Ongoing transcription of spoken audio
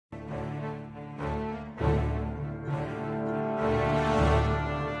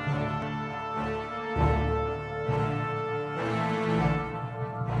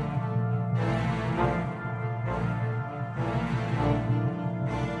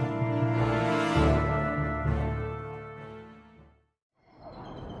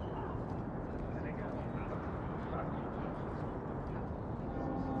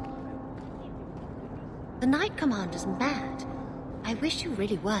Knight Commander's mad. I wish you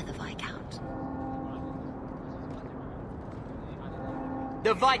really were the Viscount.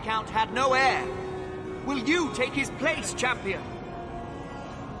 The Viscount had no heir. Will you take his place, champion?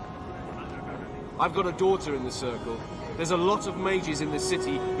 I've got a daughter in the circle. There's a lot of mages in the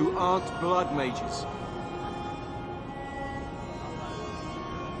city who aren't blood mages.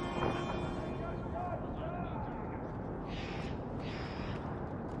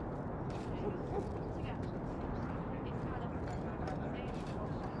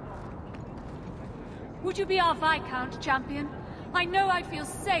 Would you be our Viscount, champion? I know I'd feel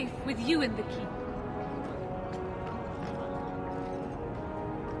safe with you in the keep.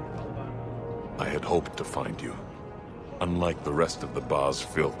 I had hoped to find you. Unlike the rest of the Baz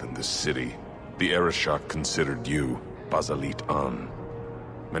filth in this city, the Arishok considered you Basalit An.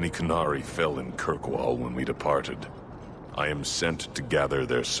 Many Qunari fell in Kirkwall when we departed. I am sent to gather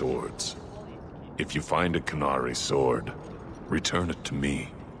their swords. If you find a Qunari sword, return it to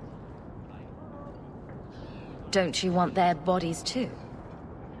me. Don't you want their bodies too?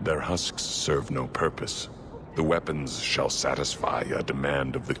 Their husks serve no purpose. The weapons shall satisfy a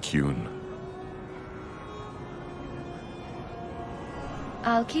demand of the Qun.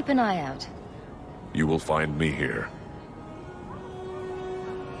 I'll keep an eye out. You will find me here.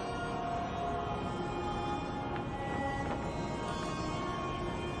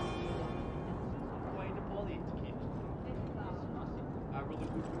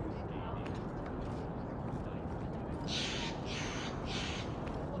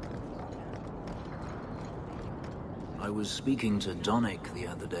 I was speaking to Donnick the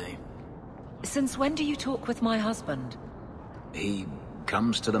other day. Since when do you talk with my husband? He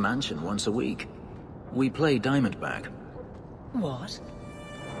comes to the mansion once a week. We play Diamondback. What?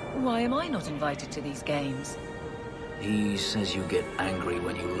 Why am I not invited to these games? He says you get angry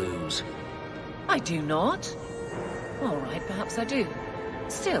when you lose. I do not. All right, perhaps I do.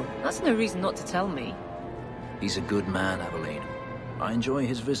 Still, that's no reason not to tell me. He's a good man, Aveline. I enjoy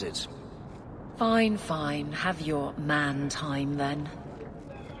his visits. Fine, fine. Have your man time, then.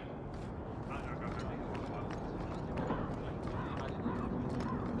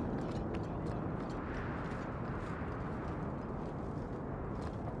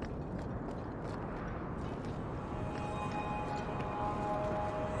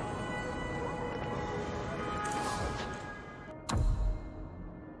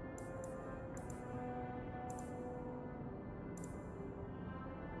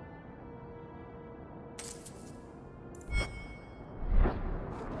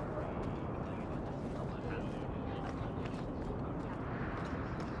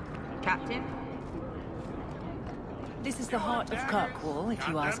 Captain? This is the heart of Kirkwall, if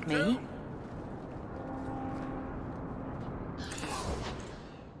you ask me.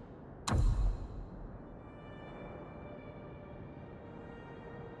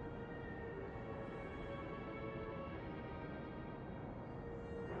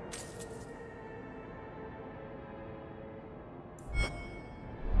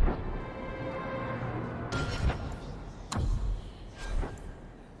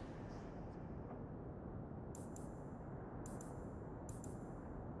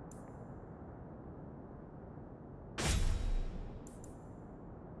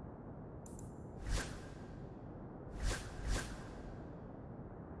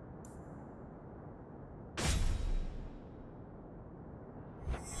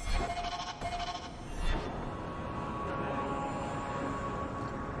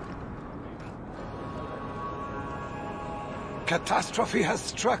 Catastrophe has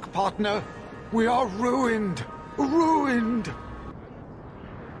struck, partner. We are ruined. Ruined!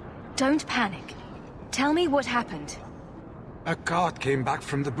 Don't panic. Tell me what happened. A cart came back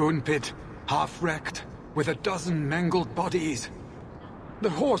from the bone pit, half-wrecked, with a dozen mangled bodies. The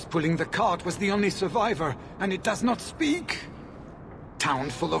horse pulling the cart was the only survivor, and it does not speak. Town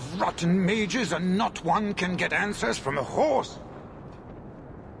full of rotten mages, and not one can get answers from a horse.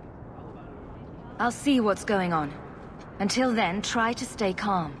 I'll see what's going on. Until then, try to stay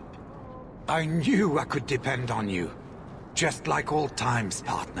calm. I knew I could depend on you. Just like old times,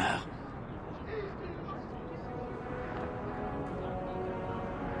 partner.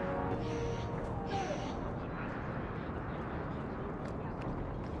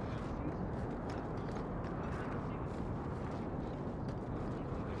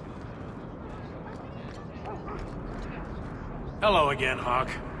 Hello again, Hawke.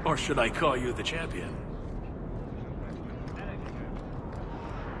 Or should I call you the champion?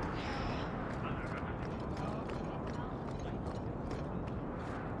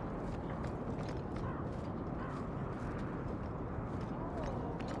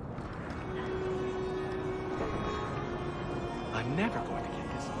 never going to get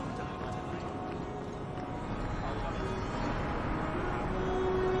this.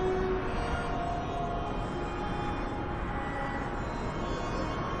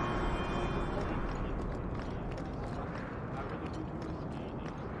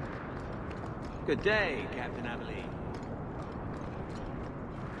 Good day, Captain Amelie.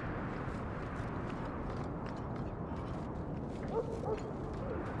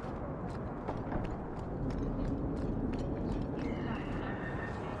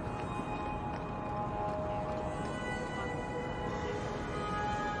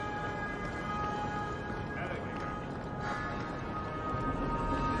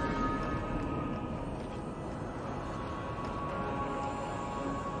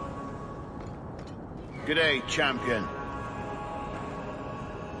 G'day, champion.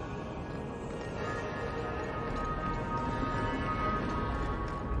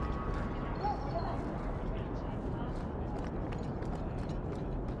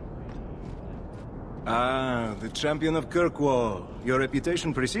 Ah, the champion of Kirkwall. Your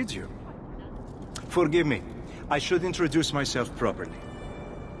reputation precedes you. Forgive me. I should introduce myself properly.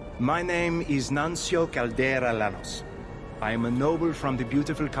 My name is Nuncio Caldera Lanos. I am a noble from the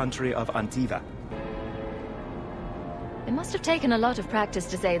beautiful country of Antiva. It must have taken a lot of practice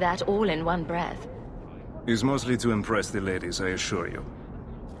to say that all in one breath. It's mostly to impress the ladies, I assure you.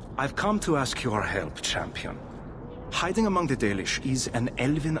 I've come to ask your help, champion. Hiding among the Dalish is an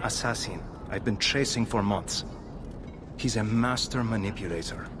elven assassin I've been chasing for months. He's a master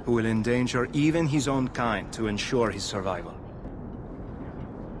manipulator who will endanger even his own kind to ensure his survival.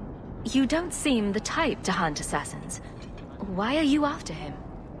 You don't seem the type to hunt assassins. Why are you after him?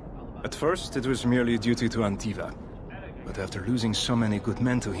 At first, it was merely duty to Antiva. But after losing so many good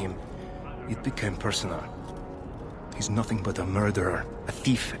men to him, it became personal. He's nothing but a murderer, a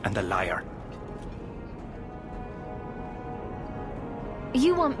thief, and a liar.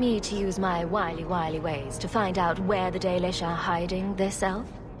 You want me to use my wily ways to find out where the Dalish are hiding this elf?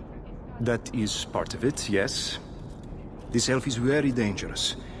 That is part of it, yes. This elf is very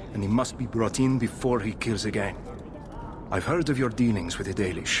dangerous, and he must be brought in before he kills again. I've heard of your dealings with the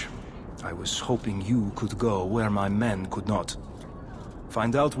Dalish. I was hoping you could go where my men could not.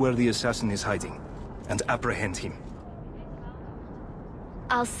 Find out where the assassin is hiding, and apprehend him.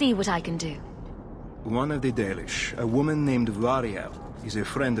 I'll see what I can do. One of the Dalish, a woman named Variel, is a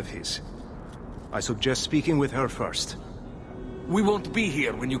friend of his. I suggest speaking with her first. We won't be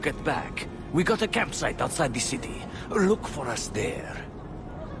here when you get back. We got a campsite outside the city. Look for us there.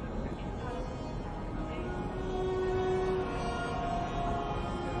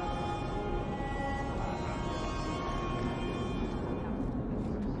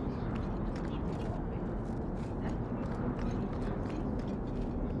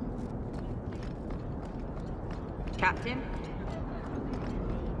 Captain?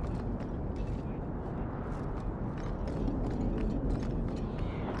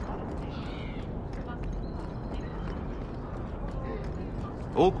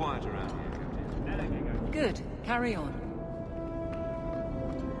 All quiet around here. Good. Carry on.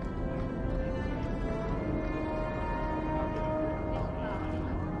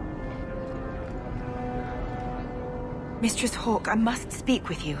 Mistress Hawke, I must speak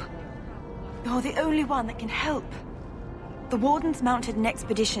with you. You're the only one that can help. The Wardens mounted an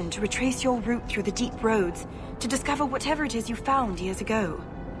expedition to retrace your route through the deep roads to discover whatever it is you found years ago.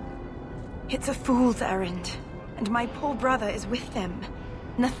 It's a fool's errand, and my poor brother is with them.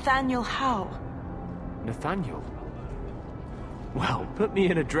 Nathaniel Howe. Nathaniel? Well, put me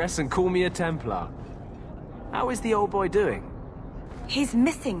in a dress and call me a Templar. How is the old boy doing? He's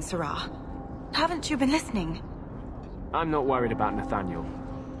missing, Sirrah. Haven't you been listening? I'm not worried about Nathaniel.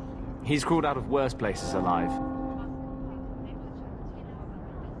 He's crawled out of worse places alive.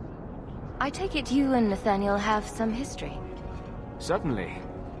 I take it you and Nathaniel have some history? Certainly.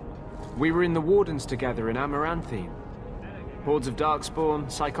 We were in the Wardens together in Amaranthine. Hordes of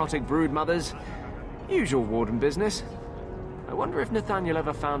Darkspawn, psychotic brood mothers. Usual Warden business. I wonder if Nathaniel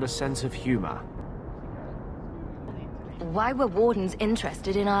ever found a sense of humor. Why were Wardens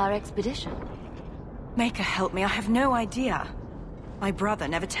interested in our expedition? Maker help me, I have no idea. My brother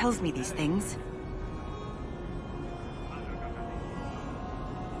never tells me these things.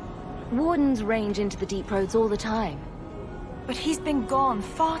 Wardens range into the deep roads all the time. But he's been gone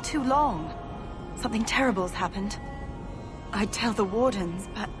far too long. Something terrible's happened. I'd tell the Wardens,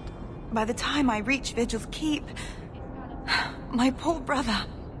 but by the time I reach Vigil's Keep... my poor brother...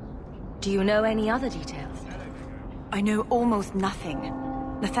 Do you know any other details? I know almost nothing.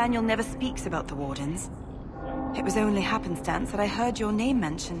 Nathaniel never speaks about the Wardens. It was only happenstance that I heard your name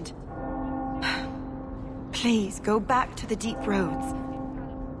mentioned. Please, go back to the deep roads.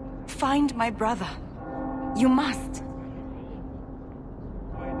 Find my brother. You must.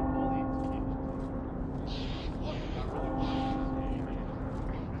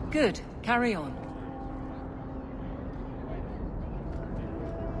 Good. Carry on.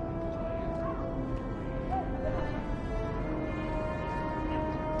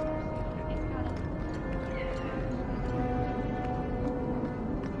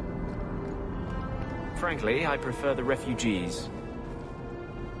 Frankly, I prefer the refugees.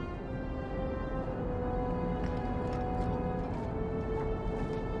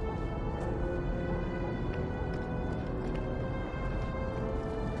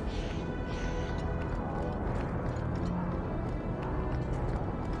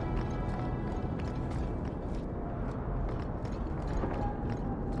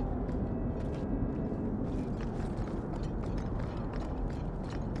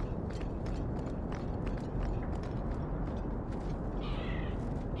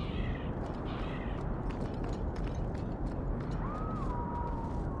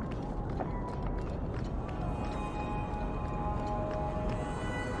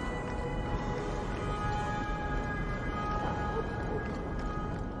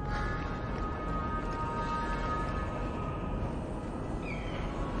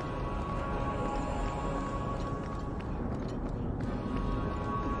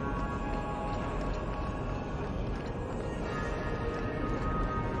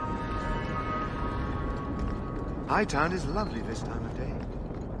 Hightown is lovely this time of day.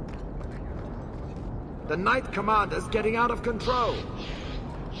 The Knight Commander's getting out of control.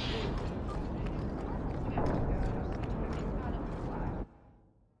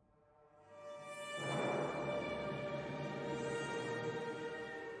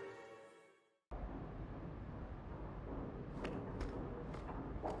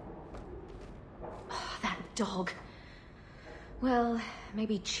 Oh, that dog. Well,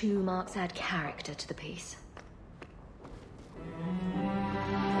 maybe chew marks add character to the piece.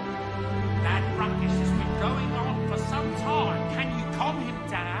 That ruckus has been going on for some time. Can you calm him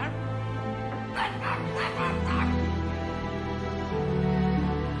down?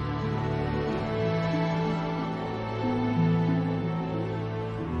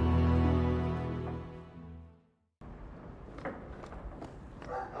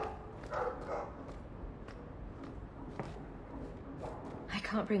 I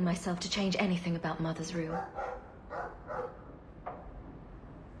can't bring myself to change anything about Mother's rule.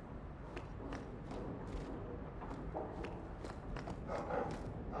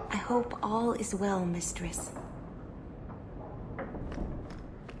 I hope all is well, mistress.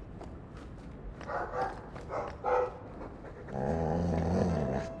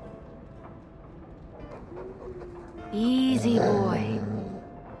 Easy, boy.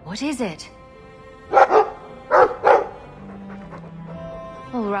 What is it?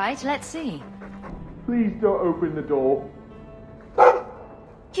 All right, let's see. Please don't open the door.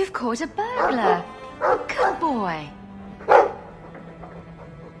 You've caught a burglar. Good boy.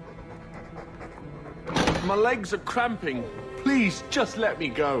 My legs are cramping. Please, just let me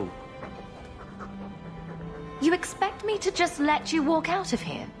go. You expect me to just let you walk out of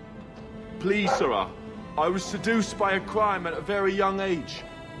here? Please, sirrah. I was seduced by a crime at a very young age,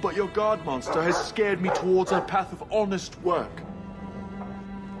 but your guard monster has scared me towards a path of honest work.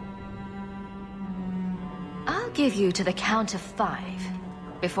 I'll give you to the count of 5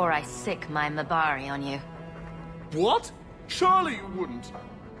 before I sick my Mabari on you. What? Surely you wouldn't.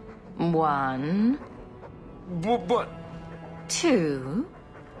 1. But... 2.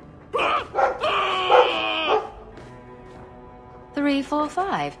 3, 4,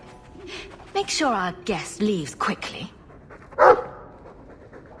 5. Make sure our guest leaves quickly.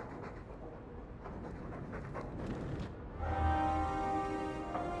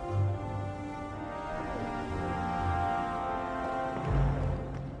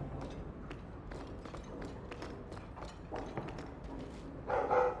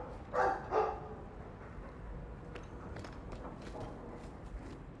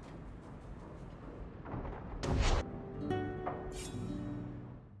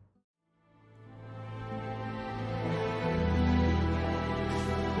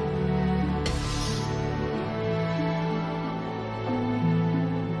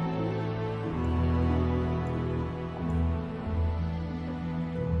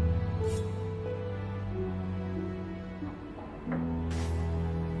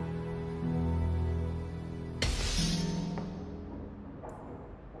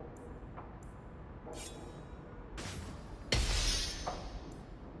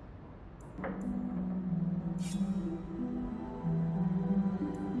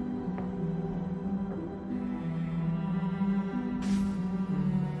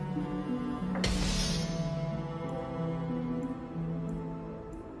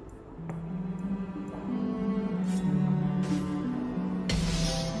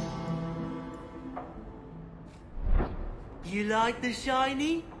 You like the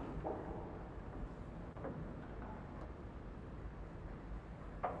shiny?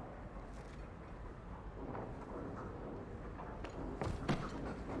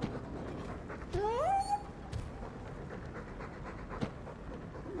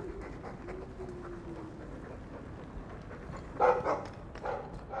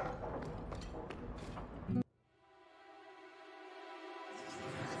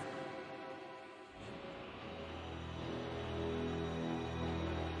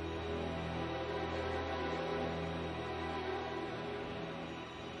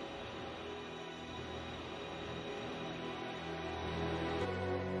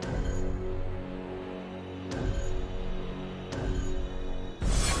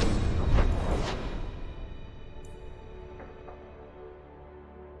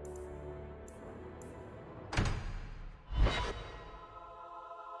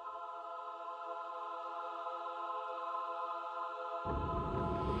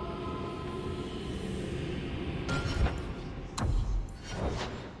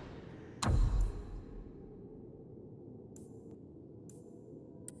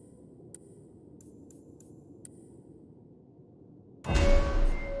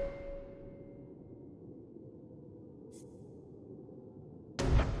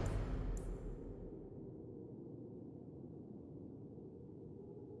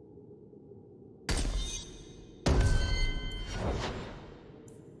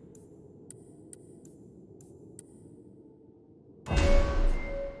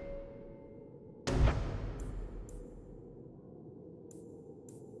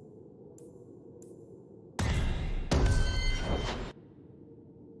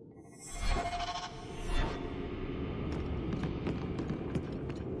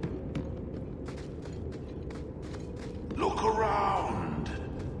 Look around.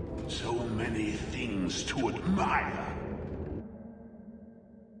 So many things to admire.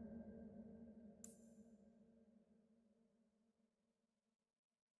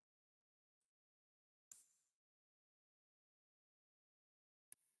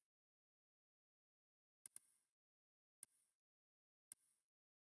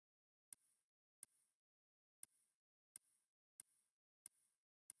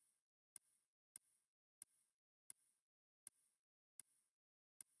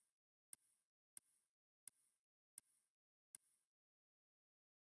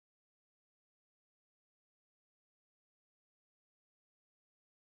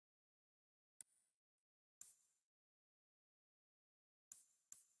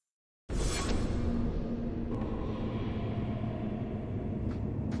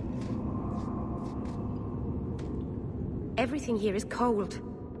 Everything here is cold.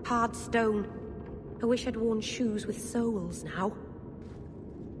 Hard stone. I wish I'd worn shoes with soles now.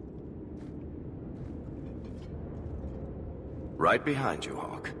 Right behind you,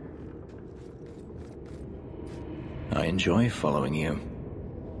 Hawke. I enjoy following you.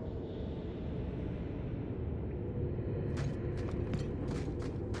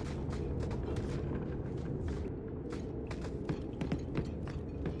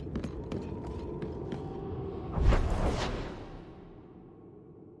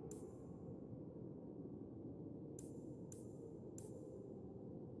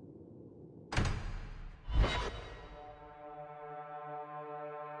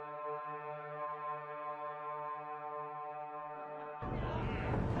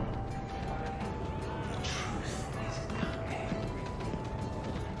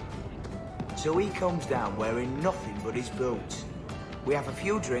 So he comes down wearing nothing but his boots. We have a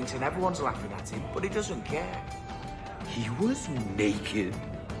few drinks and everyone's laughing at him, but he doesn't care. He was naked.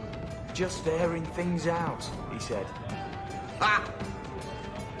 Just airing things out, he said. Ha!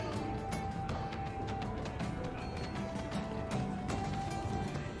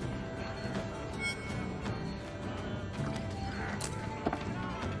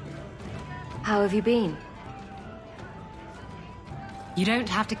 How have you been? You don't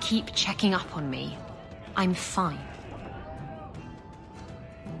have to keep checking up on me. I'm fine.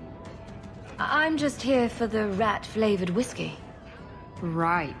 I'm just here for the rat-flavored whiskey.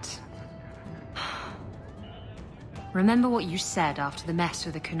 Right. Remember what you said after the mess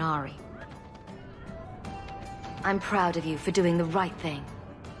with the Kunari? I'm proud of you for doing the right thing.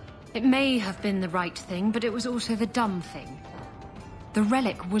 It may have been the right thing, but it was also the dumb thing. The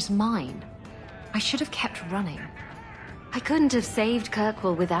relic was mine. I should have kept running. I couldn't have saved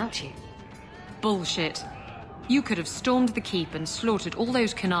Kirkwall without you. Bullshit. You could have stormed the keep and slaughtered all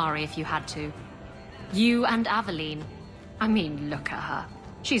those Kunari if you had to. You and Aveline. I mean, look at her.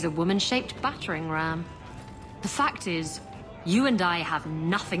 She's a woman-shaped battering ram. The fact is, you and I have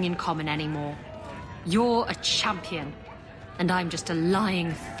nothing in common anymore. You're a champion. and I'm just a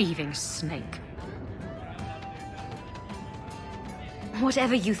lying, thieving snake.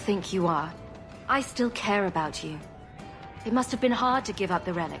 Whatever you think you are, I still care about you. It must have been hard to give up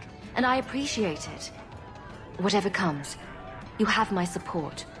the relic, and I appreciate it. Whatever comes, you have my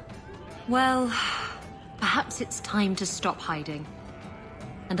support. Well, perhaps it's time to stop hiding.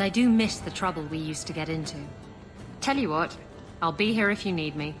 And I do miss the trouble we used to get into. Tell you what, I'll be here if you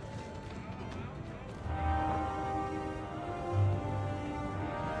need me.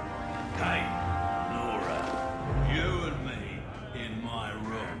 Hey, Nora, you and me in my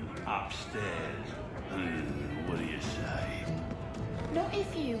room upstairs. What do you say? Not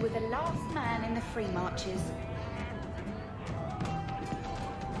if you were the last man in the Free Marches.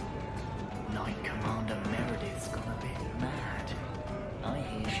 Knight Commander Meredith's gone a bit mad. I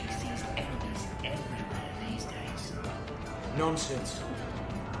hear she sees enemies everywhere these days. Nonsense.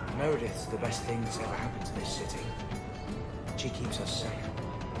 Meredith's the best thing that's ever happened to this city. She keeps us safe.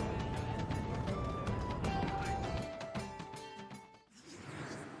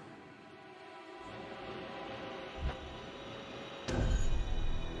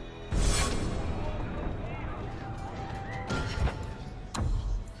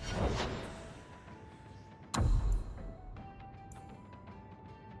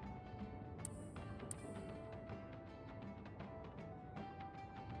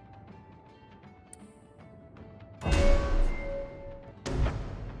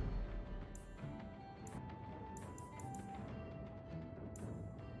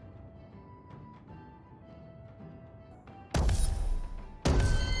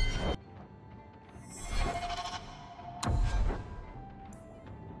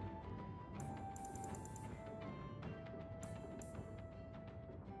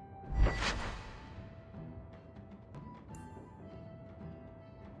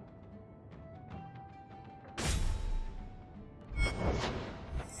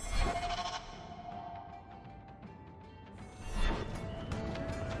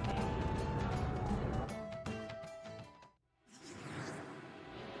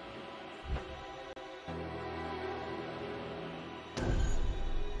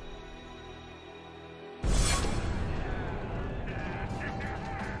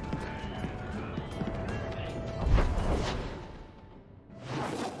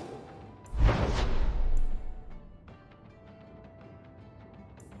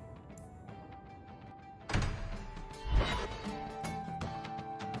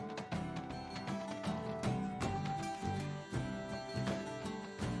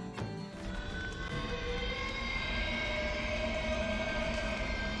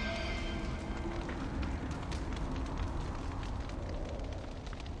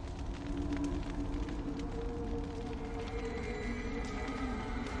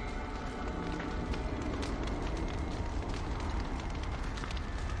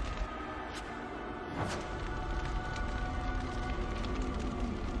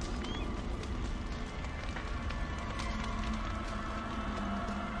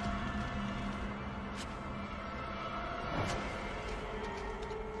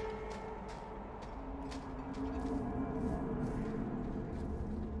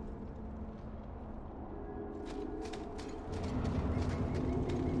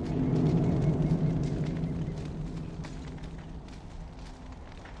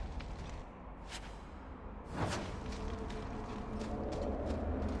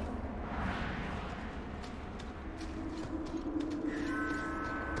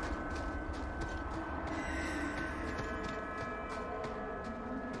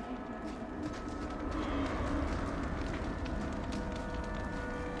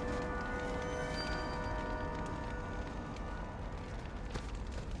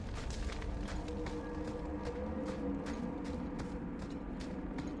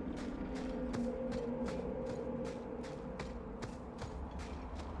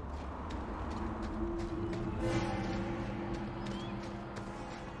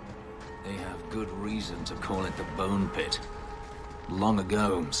 Good reason to call it the Bone Pit. Long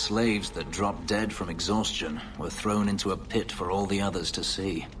ago, slaves that dropped dead from exhaustion were thrown into a pit for all the others to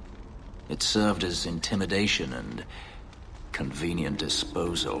see. It served as intimidation and convenient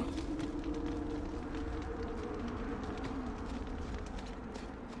disposal.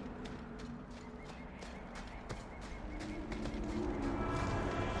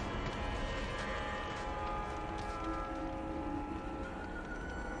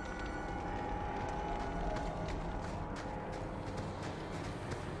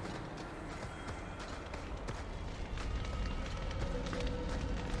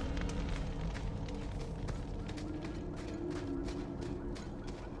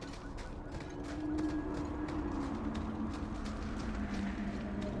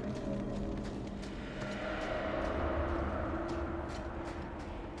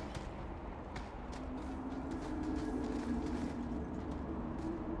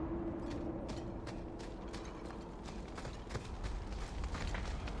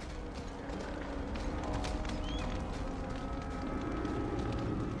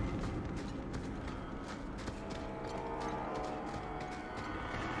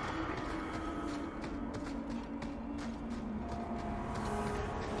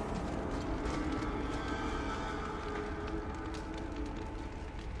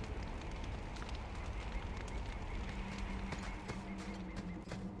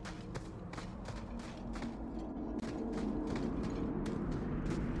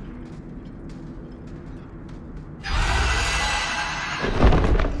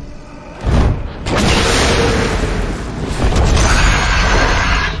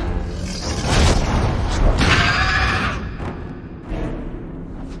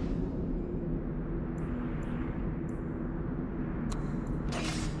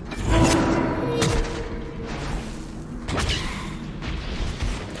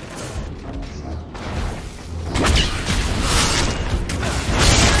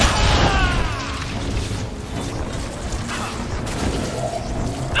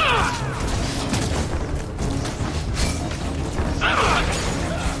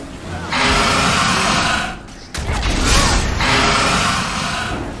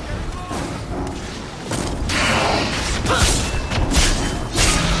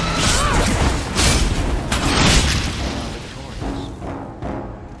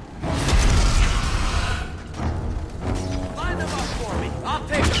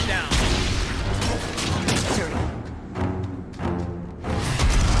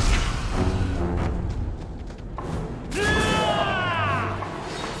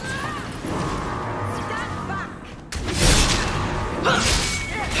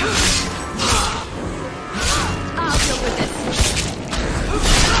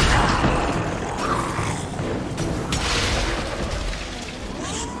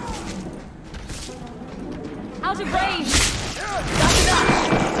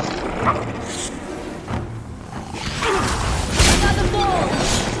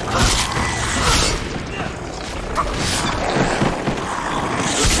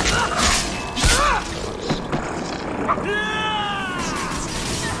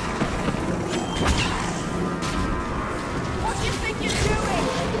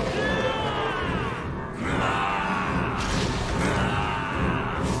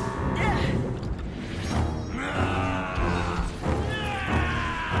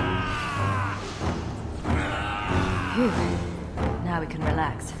 Phew. Now we can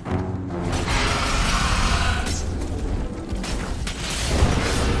relax.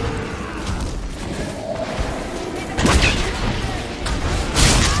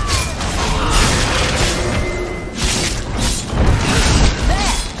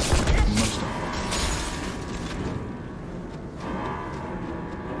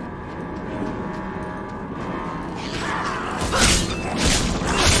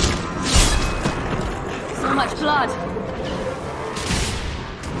 So much blood.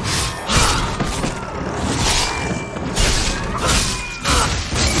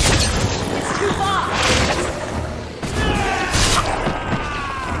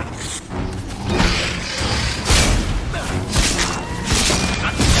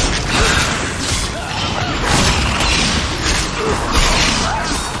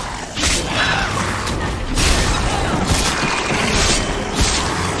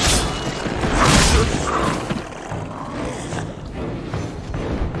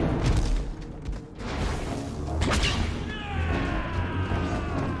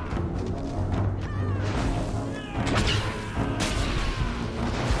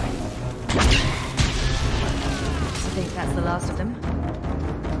 That's the last of them.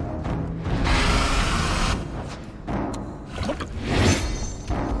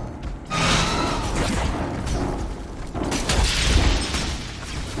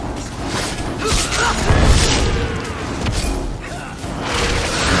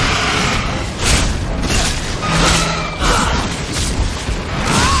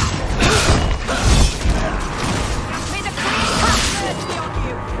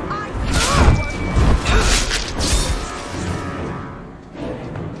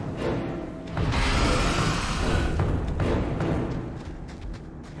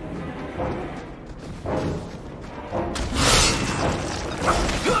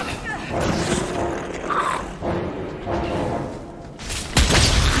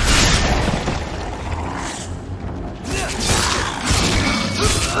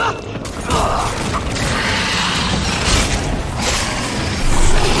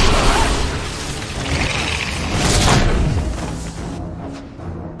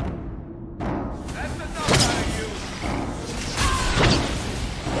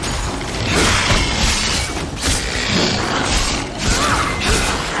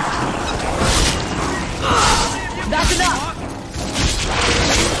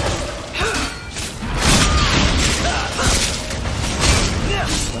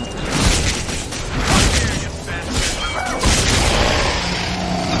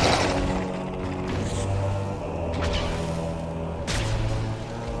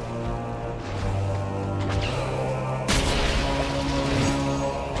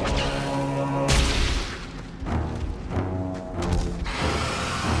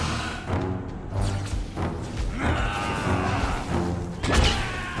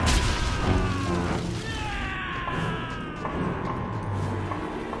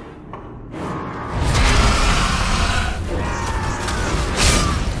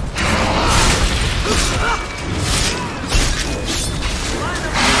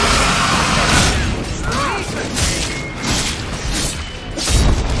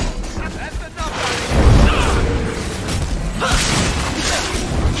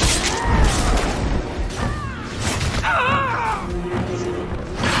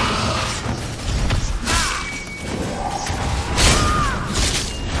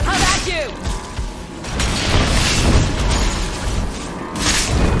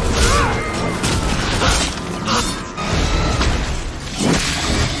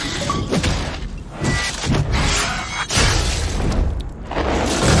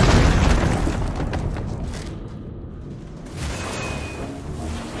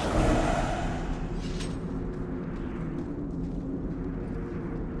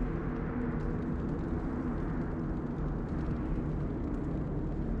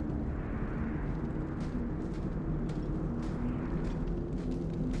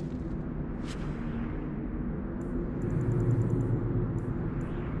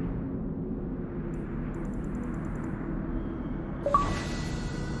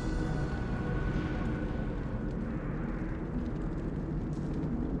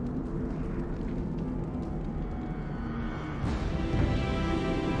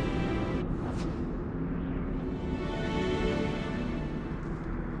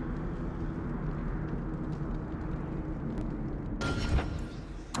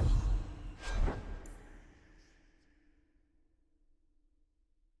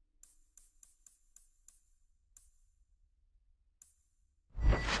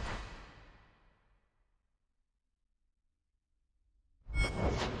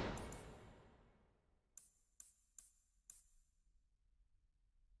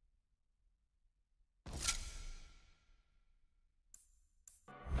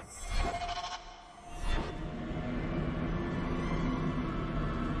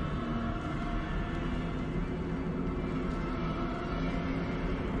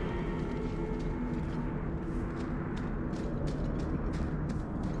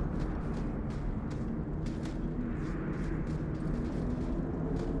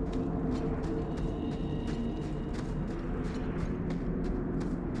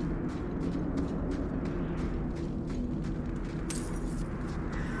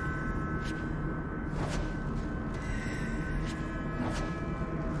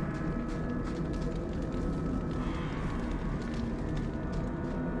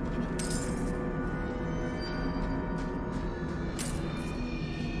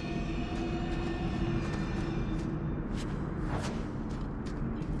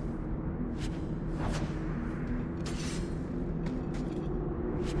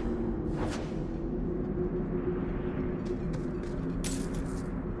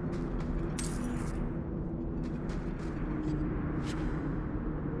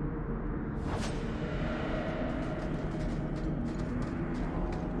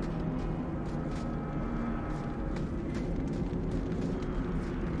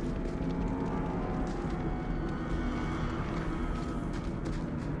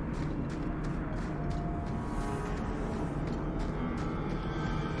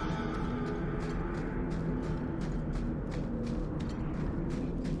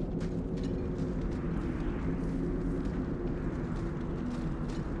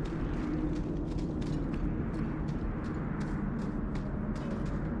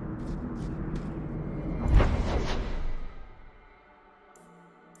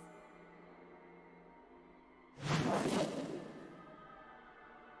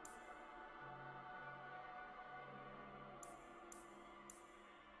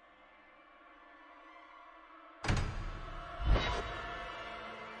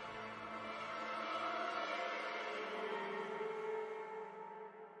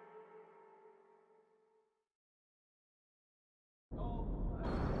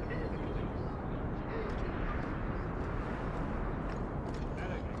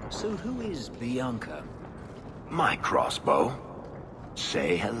 So who is Bianca? My crossbow.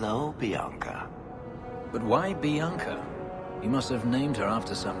 Say hello, Bianca. But why Bianca? You must have named her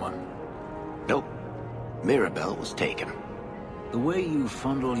after someone. Nope. Mirabelle was taken. The way you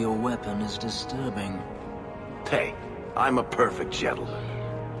fondle your weapon is disturbing. Hey, I'm a perfect gentleman.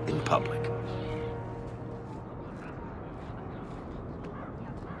 In public.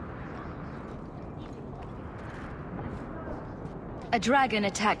 A dragon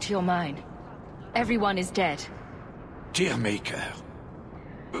attacked your mine. Everyone is dead. Dear Maker.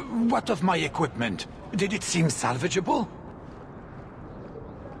 What of my equipment? Did it seem salvageable?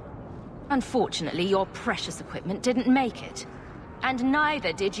 Unfortunately, your precious equipment didn't make it. And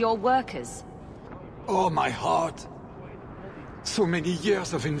neither did your workers. Oh, my heart. So many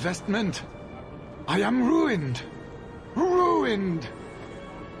years of investment. I am ruined. Ruined!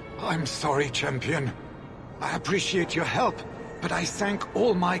 I'm sorry, champion. I appreciate your help, but I sank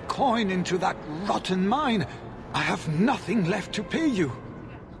all my coin into that rotten mine. I have nothing left to pay you.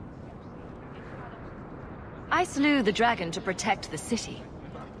 I slew the dragon to protect the city.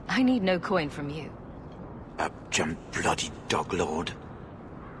 I need no coin from you. Jump bloody dog lord.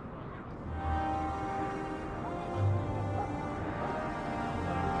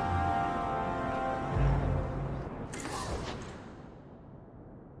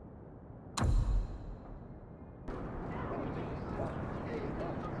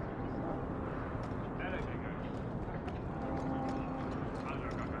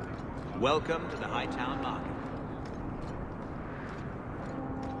 Welcome to the Hightown Market.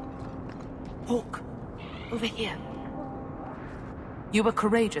 Hawke, over here. You were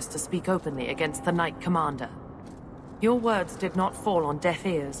courageous to speak openly against the Knight Commander. Your words did not fall on deaf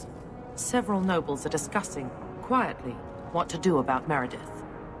ears. Several nobles are discussing, quietly, what to do about Meredith.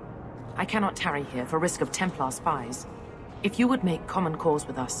 I cannot tarry here for risk of Templar spies. If you would make common cause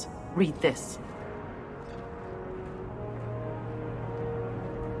with us, read this.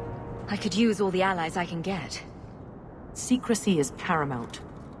 I could use all the allies I can get. Secrecy is paramount.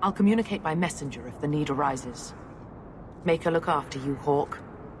 I'll communicate by messenger if the need arises. Maker look after you, Hawke,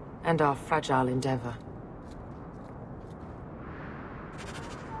 and our fragile endeavor.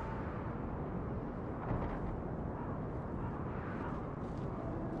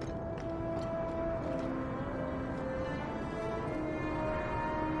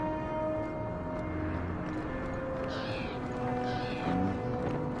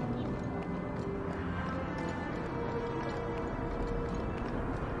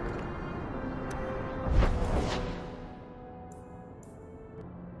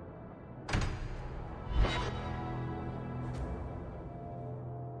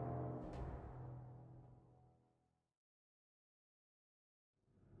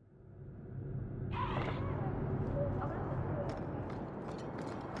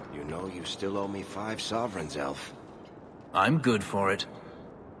 You still owe me 5 sovereigns, Elf. I'm good for it.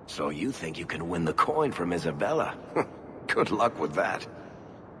 So you think you can win the coin from Isabela? Good luck with that.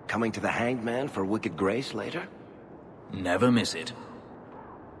 Coming to the Hanged Man for wicked grace later? Never miss it.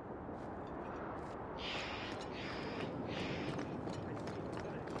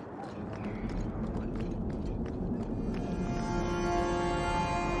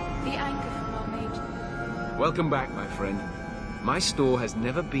 The anchor from our mage. Welcome back, my friend. My store has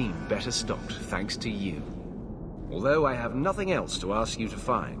never been better stocked, thanks to you. Although I have nothing else to ask you to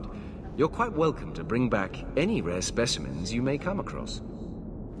find, you're quite welcome to bring back any rare specimens you may come across.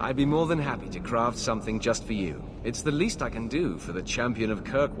 I'd be more than happy to craft something just for you. It's the least I can do for the champion of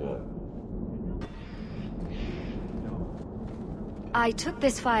Kirkwall. I took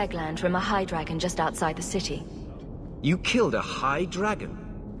this fire gland from a high dragon just outside the city. You killed a high dragon?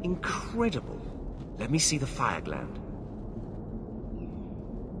 Incredible. Let me see the fire gland.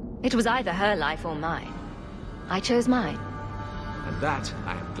 It was either her life or mine. I chose mine. And that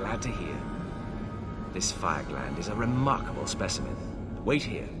I am glad to hear. This fire gland is a remarkable specimen. Wait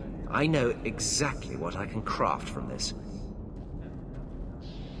here. I know exactly what I can craft from this.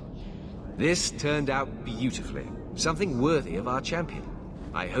 This turned out beautifully. Something worthy of our champion.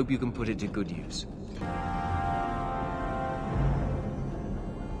 I hope you can put it to good use.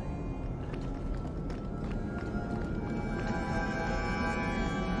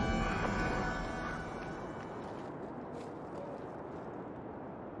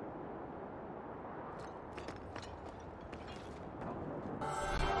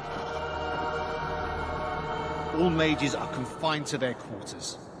 All mages are confined to their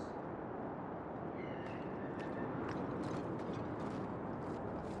quarters.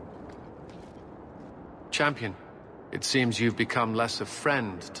 Champion, it seems you've become less a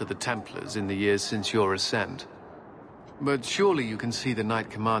friend to the Templars in the years since your ascent. But surely you can see the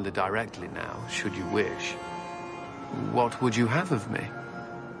Knight Commander directly now, should you wish. What would you have of me?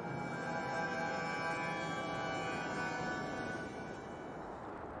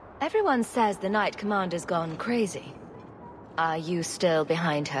 Everyone says the Knight Commander's gone crazy. Are you still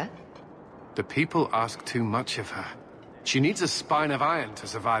behind her? The people ask too much of her. She needs a spine of iron to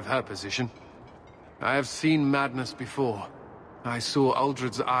survive her position. I have seen madness before. I saw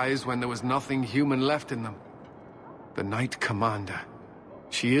Uldred's eyes when there was nothing human left in them. The Knight Commander.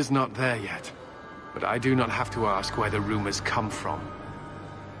 She is not there yet. But I do not have to ask where the rumors come from.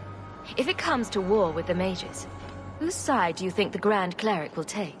 If it comes to war with the mages, whose side do you think the Grand Cleric will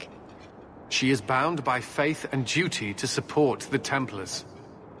take? She is bound by faith and duty to support the Templars.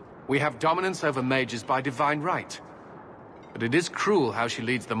 We have dominance over mages by divine right. But it is cruel how she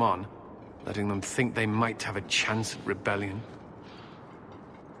leads them on, letting them think they might have a chance at rebellion.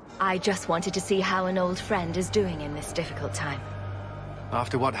 I just wanted to see how an old friend is doing in this difficult time.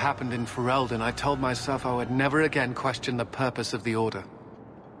 After what happened in Ferelden, I told myself I would never again question the purpose of the Order.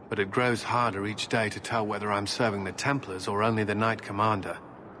 But it grows harder each day to tell whether I'm serving the Templars or only the Knight Commander.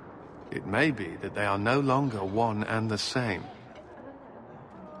 It may be that they are no longer one and the same.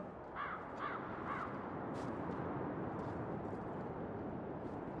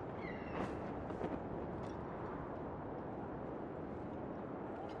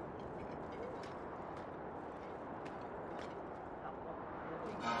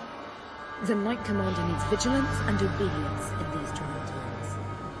 The Knight Commander needs vigilance and obedience in these trying times.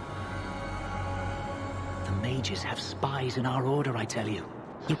 The mages have spies in our order, I tell you.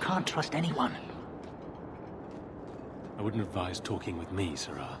 You can't trust anyone. I wouldn't advise talking with me,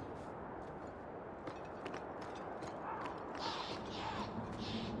 Sirrah.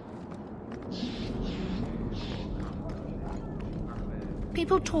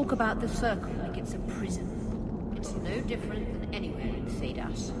 People talk about the Circle like it's a prison. It's no different than anywhere in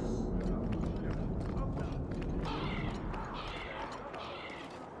Thedas.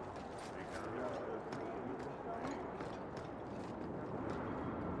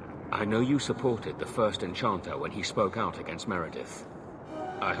 I know you supported the first Enchanter when he spoke out against Meredith.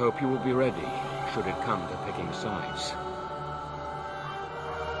 I hope you will be ready, should it come to picking sides.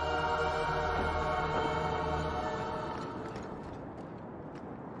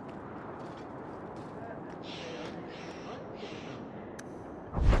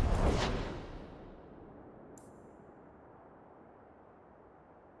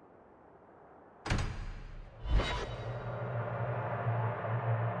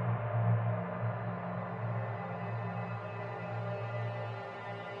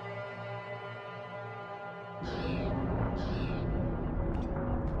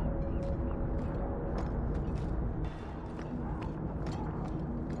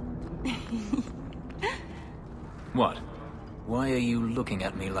 What? Why are you looking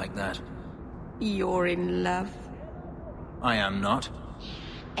at me like that? You're in love. I am not.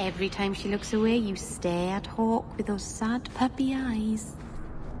 Every time she looks away, you stare at Hawke with those sad puppy eyes.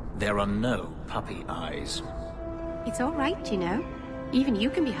 There are no puppy eyes. It's all right, you know. Even you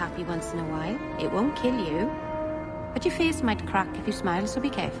can be happy once in a while. It won't kill you. But your face might crack if you smile, so be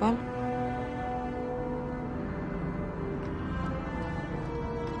careful.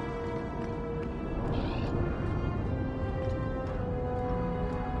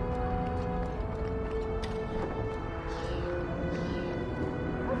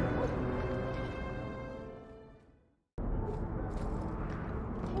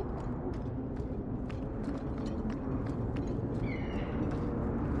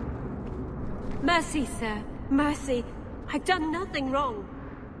 Mercy, sir. Mercy. I've done nothing wrong.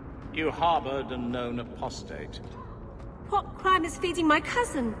 You harbored a known apostate. What crime is feeding my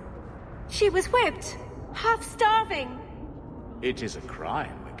cousin? She was whipped, half starving. It is a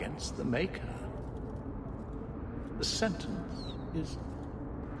crime against the Maker. The sentence is...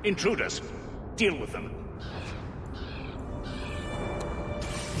 Intruders! Deal with them.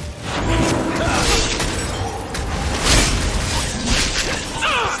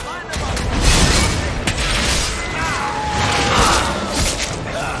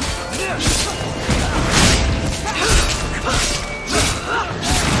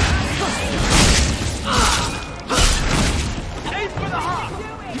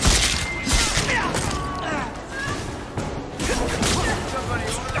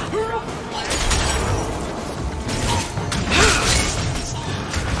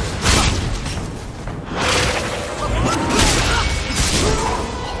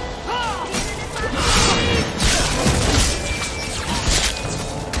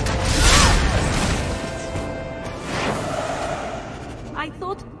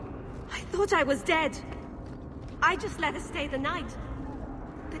 I thought I was dead. I just let her stay the night.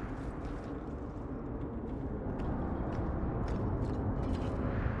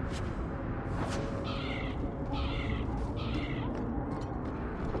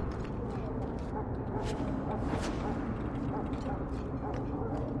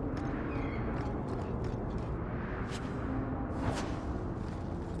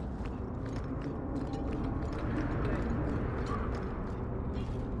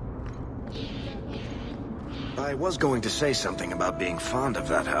 I was going to say something about being fond of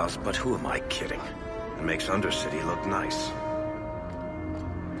that house, but who am I kidding? It makes Undercity look nice.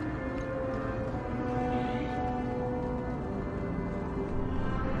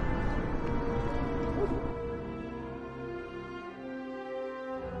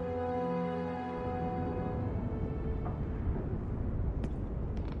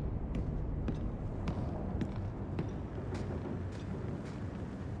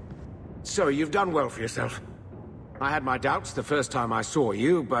 So, you've done well for yourself. I had my doubts the first time I saw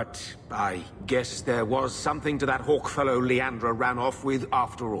you, but I guess there was something to that Hawke fellow Leandra ran off with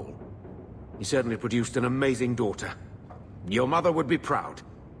after all. He certainly produced an amazing daughter. Your mother would be proud.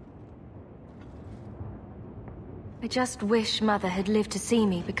 I just wish Mother had lived to see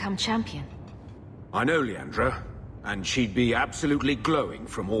me become champion. I know Leandra, and she'd be absolutely glowing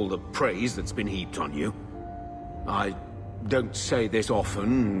from all the praise that's been heaped on you. I don't say this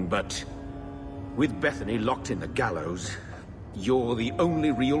often, but with Bethany locked in the gallows, you're the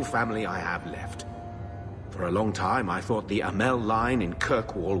only real family I have left. For a long time, I thought the Amel line in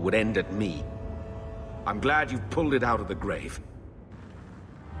Kirkwall would end at me. I'm glad you've pulled it out of the grave.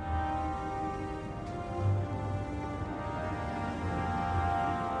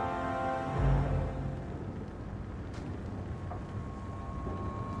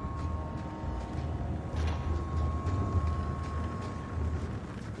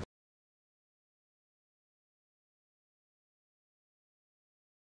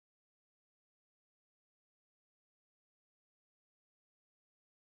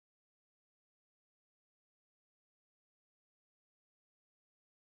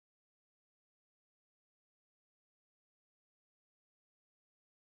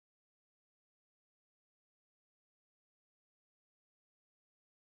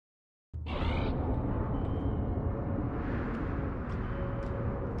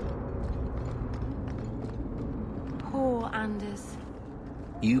 Poor Anders.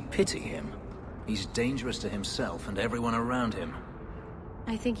 You pity him. He's dangerous to himself and everyone around him.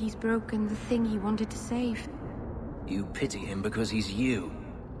 I think he's broken the thing he wanted to save. You pity him because he's you.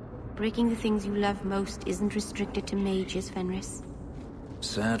 Breaking the things you love most isn't restricted to mages, Fenris.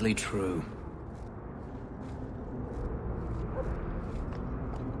 Sadly true.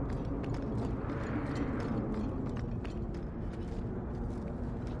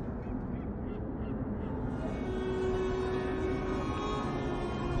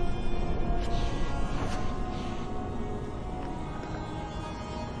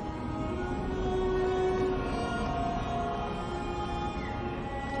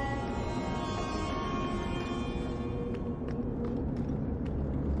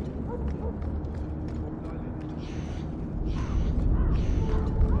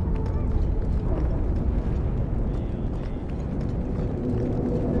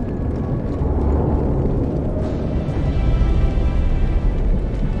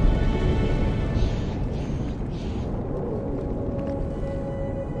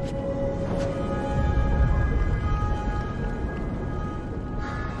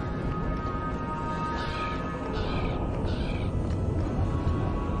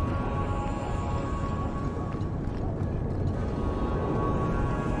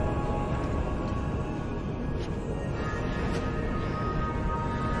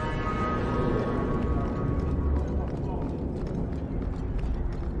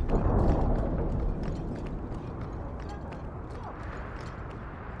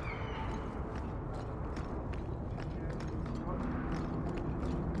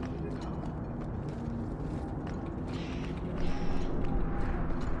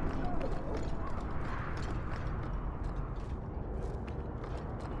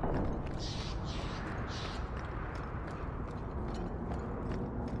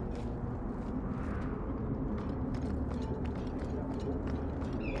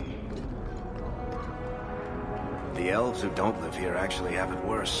 The elves who don't live here actually have it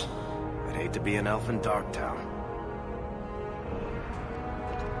worse. I'd hate to be an elf in Darktown.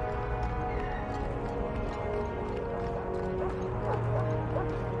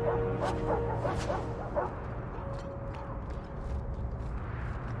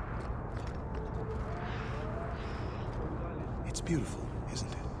 It's beautiful,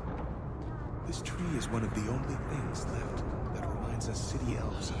 isn't it? This tree is one of the only things left that reminds us city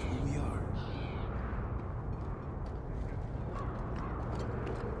elves of who we are.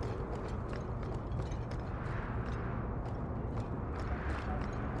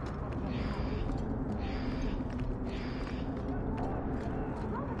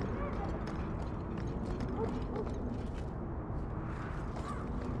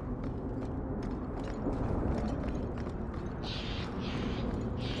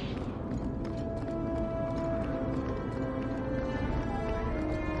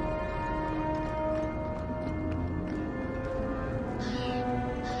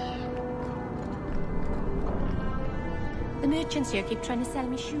 The merchants here keep trying to sell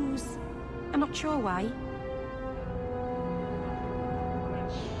me shoes. I'm not sure why.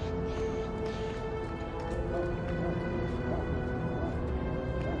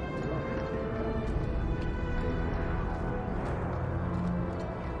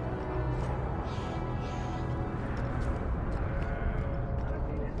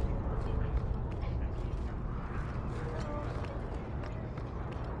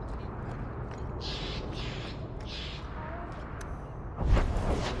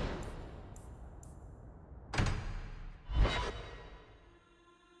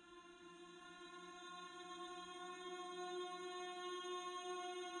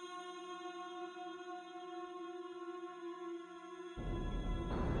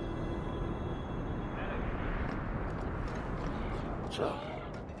 So,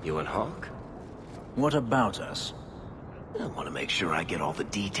 you and Hawke? What about us? I want to make sure I get all the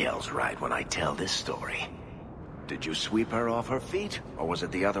details right when I tell this story. Did you sweep her off her feet, or was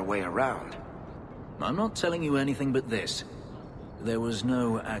it the other way around? I'm not telling you anything but this. There was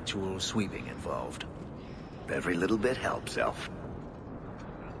no actual sweeping involved. Every little bit helps, Elf.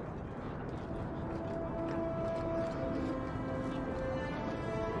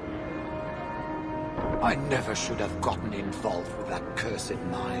 I never should have gotten involved with that cursed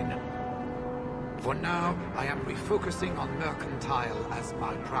mine. For now, I am refocusing on mercantile as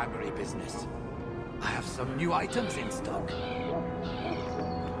my primary business. I have some new items in stock.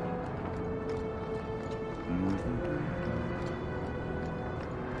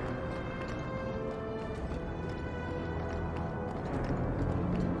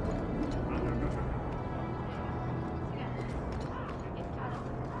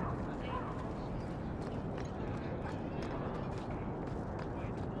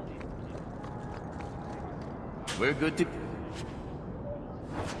 We're good to...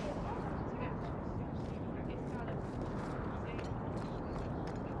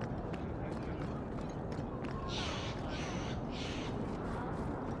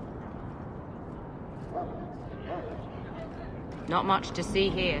 Not much to see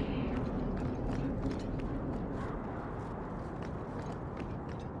here.